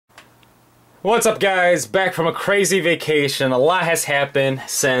What's up, guys? Back from a crazy vacation. A lot has happened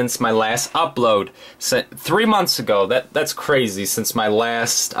since my last upload. 3 months ago. That's crazy, since my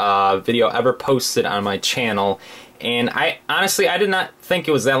last video ever posted on my channel. And I honestly did not think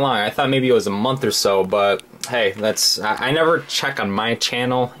it was that long. I thought maybe it was a month or so, but hey, I never check on my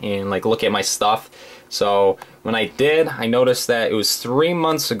channel and like look at my stuff. So when I did, I noticed that it was 3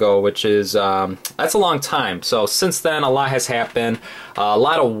 months ago, which is, that's a long time. So since then, a lot has happened. A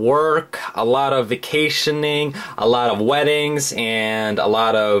lot of work, a lot of vacationing, a lot of weddings, and a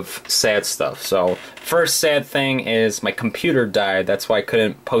lot of sad stuff. So first sad thing is my computer died. That's why I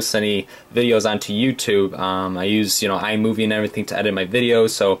couldn't post any videos onto YouTube. I use, iMovie and everything to edit my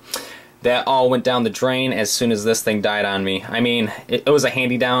videos. So that all went down the drain as soon as this thing died on me. I mean, it was a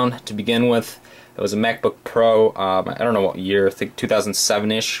handy-down to begin with. It was a MacBook Pro, I don't know what year, I think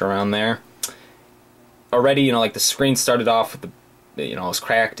 2007-ish, around there. Already, like the screen started off with the, it was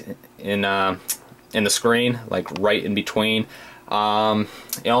cracked in the screen, like right in between.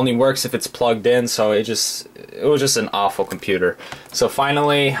 It only works if it's plugged in, so it was just an awful computer. So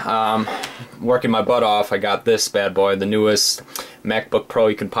finally, working my butt off, I got this bad boy, the newest MacBook Pro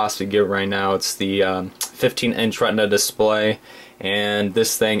you can possibly get right now. It's the 15-inch Retina display. And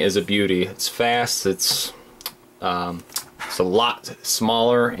this thing is a beauty. It's fast, it's a lot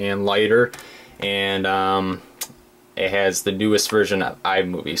smaller and lighter, and it has the newest version of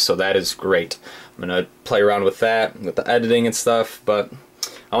iMovie, so that is great. I'm going to play around with that, with the editing and stuff, but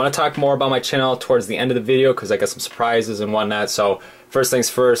I want to talk more about my channel towards the end of the video because I got some surprises and whatnot. So first things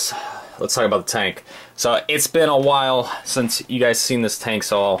first, let's talk about the tank. So it's been a while since you guys seen this tank,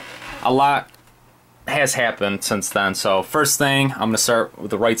 so a lot has happened since then. So first thing, I'm gonna start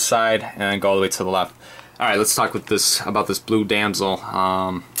with the right side and then go all the way to the left. Alright, let's talk about this blue damsel.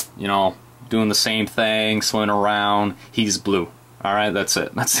 Doing the same thing, swimming around. He's blue. Alright, that's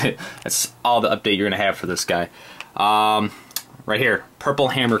it. That's all the update you're gonna have for this guy. Right here, purple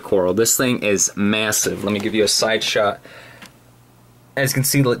hammer coral. This thing is massive. Let me give you a side shot. As you can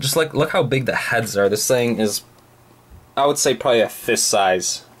see, just look how big the heads are. This thing is, I would say, probably a fist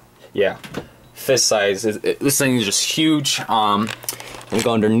size. Yeah. Fist size. This thing is just huge. Let me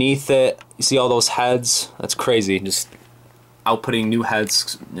go underneath it. You see all those heads? That's crazy. Just outputting new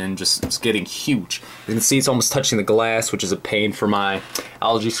heads and it's getting huge. You can see it's almost touching the glass, which is a pain for my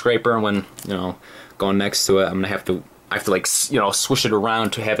algae scraper. When going next to it, I have to like swish it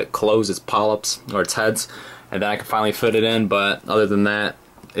around to have it close its polyps or its heads, and then I can finally fit it in. But other than that,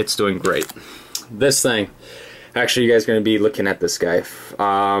 it's doing great. This thing, actually, you guys are going to be looking at this guy.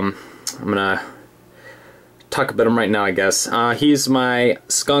 I'm gonna talk about him right now, I guess. He's my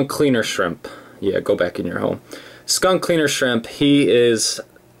skunk cleaner shrimp. Yeah, go back in your hole. Skunk cleaner shrimp, he is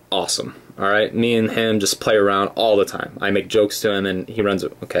awesome. Alright, me and him just play around all the time. I make jokes to him and he runs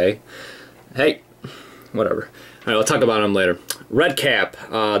it. Okay. Hey, whatever. Alright, we'll talk about him later. Red cap.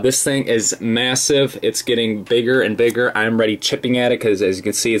 This thing is massive. It's getting bigger and bigger. I'm already chipping at it because, as you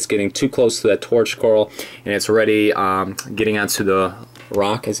can see, it's getting too close to that torch coral, and it's already getting onto the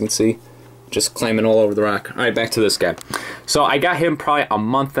rock, as you can see. Just climbing all over the rock. Alright, back to this guy. So I got him probably a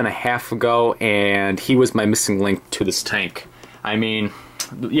month and a half ago, and he was my missing link to this tank. I mean,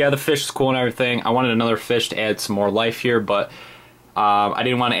 yeah, the fish is cool and everything. I wanted another fish to add some more life here, but I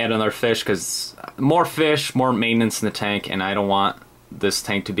didn't want to add another fish because more fish, more maintenance in the tank, and I don't want this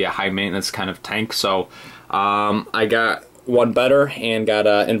tank to be a high maintenance kind of tank. So I got one better and got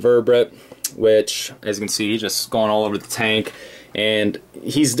an invertebrate, which, as you can see, just going all over the tank. And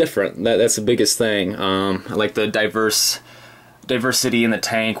he's different. That's the biggest thing. I like the diversity in the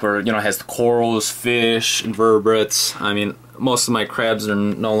tank, where it has the corals, fish, invertebrates. I mean, most of my crabs are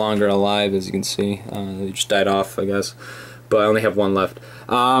no longer alive, as you can see. They just died off, I guess. But I only have one left.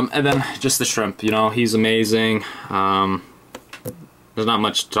 And then just the shrimp. He's amazing. There's not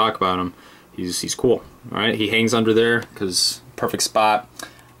much to talk about him. He's cool. All right, he hangs under there because perfect spot.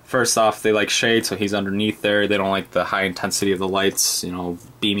 First off, they like shade, so he's underneath there. They don't like the high intensity of the lights,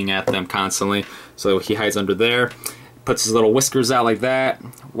 beaming at them constantly. So he hides under there, puts his little whiskers out like that.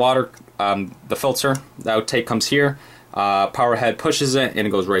 Water, the filter, the outtake comes here. Power head pushes it, and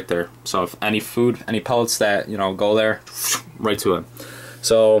it goes right there. So if any food, any pellets that go there, right to it.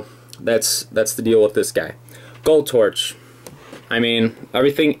 So that's the deal with this guy. Gold torch. I mean,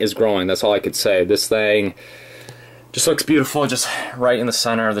 everything is growing. That's all I could say. This thing just looks beautiful, just right in the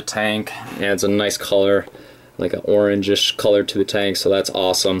center of the tank. Adds a nice color, like an orangish color to the tank, so that's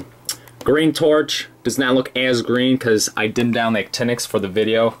awesome. Green torch does not look as green because I dimmed down the actinics for the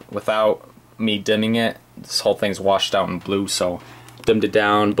video. Without me dimming it, this whole thing's washed out in blue, so dimmed it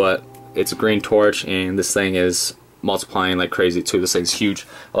down, but it's a green torch, and this thing is multiplying like crazy too. This thing's huge.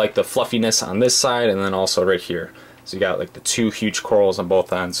 I like the fluffiness on this side and then also right here. So you got like the two huge corals on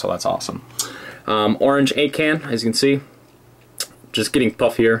both ends, so that's awesome. Orange acan, as you can see, just getting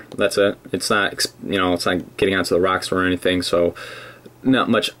puffier. That's it. It's not, you know, it's not getting onto the rocks or anything. So not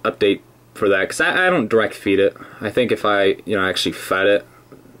much update for that because I don't direct feed it. I think if I, you know, actually fed it,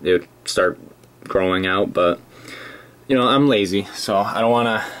 it would start growing out. But you know, I'm lazy, so I don't want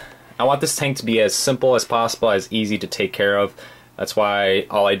to. I want this tank to be as simple as possible, as easy to take care of. That's why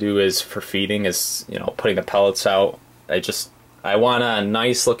all I do is for feeding is, you know, putting the pellets out. I want a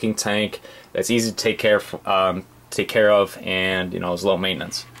nice looking tank that's easy to take care of, and you know, is low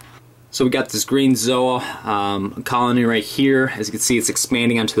maintenance. So we got this green zoa colony right here. As you can see, it's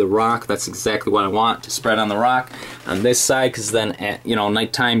expanding onto the rock. That's exactly what I want to spread on the rock on this side, because then at, you know,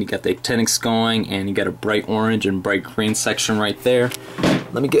 nighttime you got the actinics going, and you got a bright orange and bright green section right there.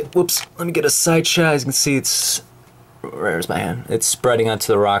 Let me get a side shot. As you can see, it's, where's my hand? It's spreading onto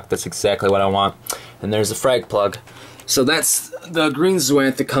the rock. That's exactly what I want. And there's the frag plug. So that's the green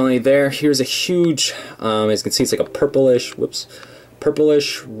zoanthic colony there. Here's a huge, as you can see, it's like a purplish,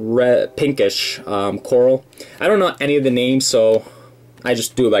 red, pinkish coral. I don't know any of the names, so I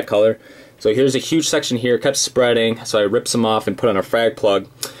just do it by color. So here's a huge section here, kept spreading, so I ripped some off and put on a frag plug,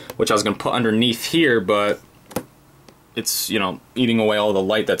 which I was going to put underneath here, but it's, you know, eating away all the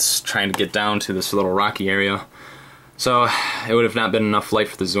light that's trying to get down to this little rocky area. So it would have not been enough light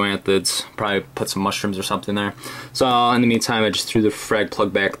for the zoanthids. Probably put some mushrooms or something there. So in the meantime, I just threw the frag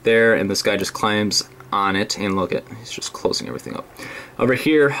plug back there, and this guy just climbs on it, and look at, he's just closing everything up. Over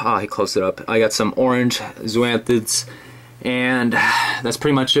here, he closed it up. I got some orange zoanthids, and that's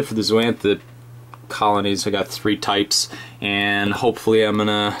pretty much it for the zoanthid colonies. I got 3 types, and hopefully I'm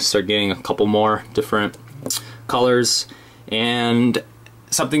gonna start getting a couple more different colors. And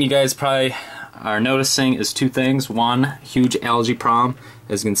something you guys probably are noticing is 2 things. One, huge algae problem.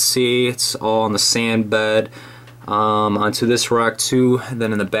 As you can see, it's all on the sand bed. Onto this rock too, and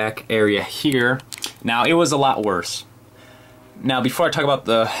then in the back area here. Now it was a lot worse. Now before I talk about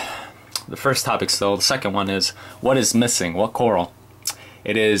the first topic still, the second one is what is missing, what coral?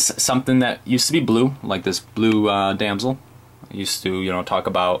 It is something that used to be blue, like this blue damsel. I used to, you know, talk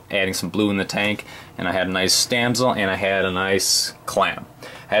about adding some blue in the tank, and I had a nice damsel and I had a nice clam.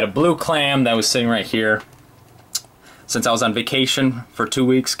 I had a blue clam that was sitting right here. Since I was on vacation for 2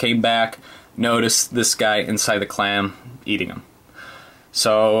 weeks, came back, noticed this guy inside the clam eating him.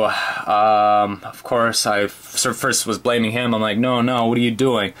 So of course I first was blaming him. I'm like, no, what are you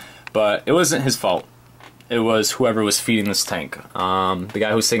doing? But it wasn't his fault. It was whoever was feeding this tank. The guy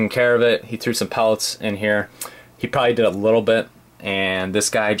who was taking care of it, he threw some pellets in here. He probably did a little bit, and this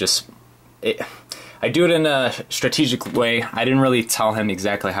guy just, I do it in a strategic way. I didn't really tell him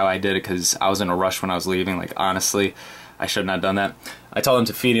exactly how I did it because I was in a rush when I was leaving. Like, honestly, I should not have done that. I told him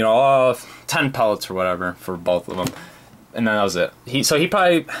to feed, you know, 10 pellets or whatever for both of them, and then that was it. So he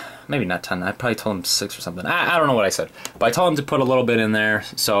probably, maybe not 10, I probably told him 6 or something. I don't know what I said, but I told him to put a little bit in there,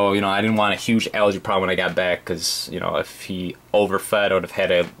 so, you know, I didn't want a huge algae problem when I got back, because, you know, if he overfed, I would have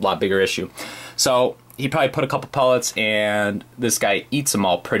had a lot bigger issue. So he probably put a couple pellets, and this guy eats them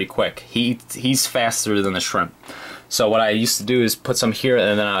all pretty quick. He's faster than the shrimp. So what I used to do is put some here,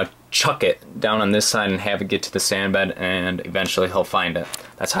 and then I'd chuck it down on this side and have it get to the sand bed, and eventually he'll find it.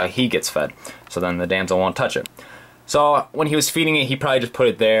 That's how he gets fed. So then the damsel won't touch it. So when he was feeding it, he probably just put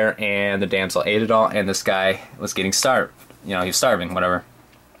it there, and the damsel ate it all, and this guy was getting starved. You know, he was starving, whatever.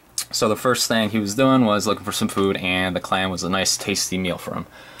 So the first thing he was doing was looking for some food, and the clam was a nice tasty meal for him.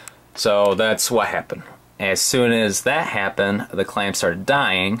 So that's what happened. As soon as that happened, the clam started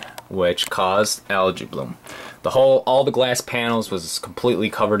dying, which caused algae bloom. All the glass panels was completely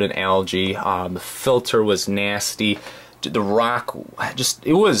covered in algae. The filter was nasty. The rock,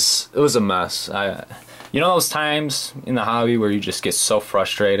 it was a mess. You know those times in the hobby where you just get so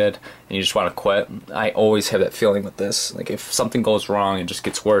frustrated and you just want to quit? I always have that feeling with this. Like, if something goes wrong, it just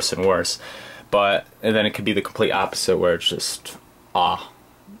gets worse and worse. And then it could be the complete opposite, where it's just,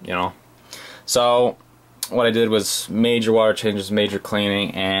 you know? So what I did was major water changes, major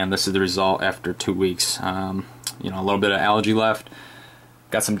cleaning, and this is the result after 2 weeks. You know, a little bit of algae left.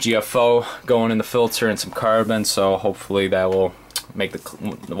 Got some GFO going in the filter and some carbon, so hopefully that will make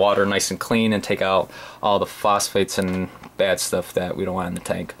the water nice and clean and take out all the phosphates and bad stuff that we don't want in the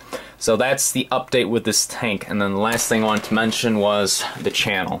tank. So that's the update with this tank. And then the last thing I wanted to mention was the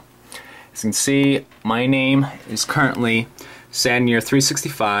channel. As you can see, my name is currently Sadnear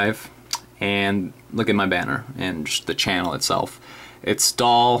 365, and look at my banner and just the channel itself. It's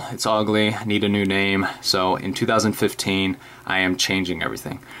dull, it's ugly, I need a new name. So in 2015, I am changing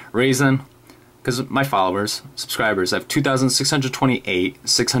everything. Reason, because my followers, subscribers, I have 2,628,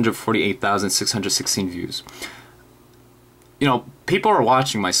 648,616 views. You know, people are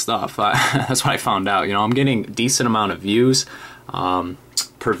watching my stuff. That's what I found out. You know, I'm getting a decent amount of views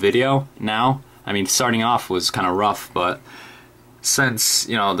per video now. I mean, starting off was kind of rough, but since,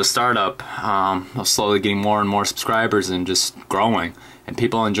 you know, the startup, I'm slowly getting more and more subscribers and just growing. And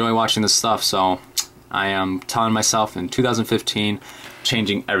people enjoy watching this stuff, so I am telling myself in 2015,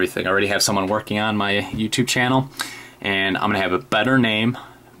 changing everything. I already have someone working on my YouTube channel, and I'm going to have a better name,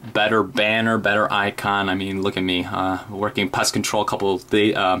 better banner, better icon. I mean, look at me, working pest control a couple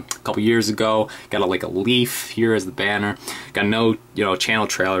years ago. Got like a leaf here as the banner. Got no, you know, channel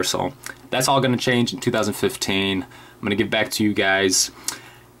trailer. So that's all going to change in 2015. I'm going to give back to you guys.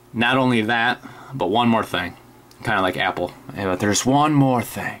 Not only that, but one more thing. Kind of like Apple. But there's one more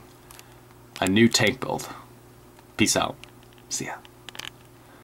thing. A new tank build. Peace out. See ya.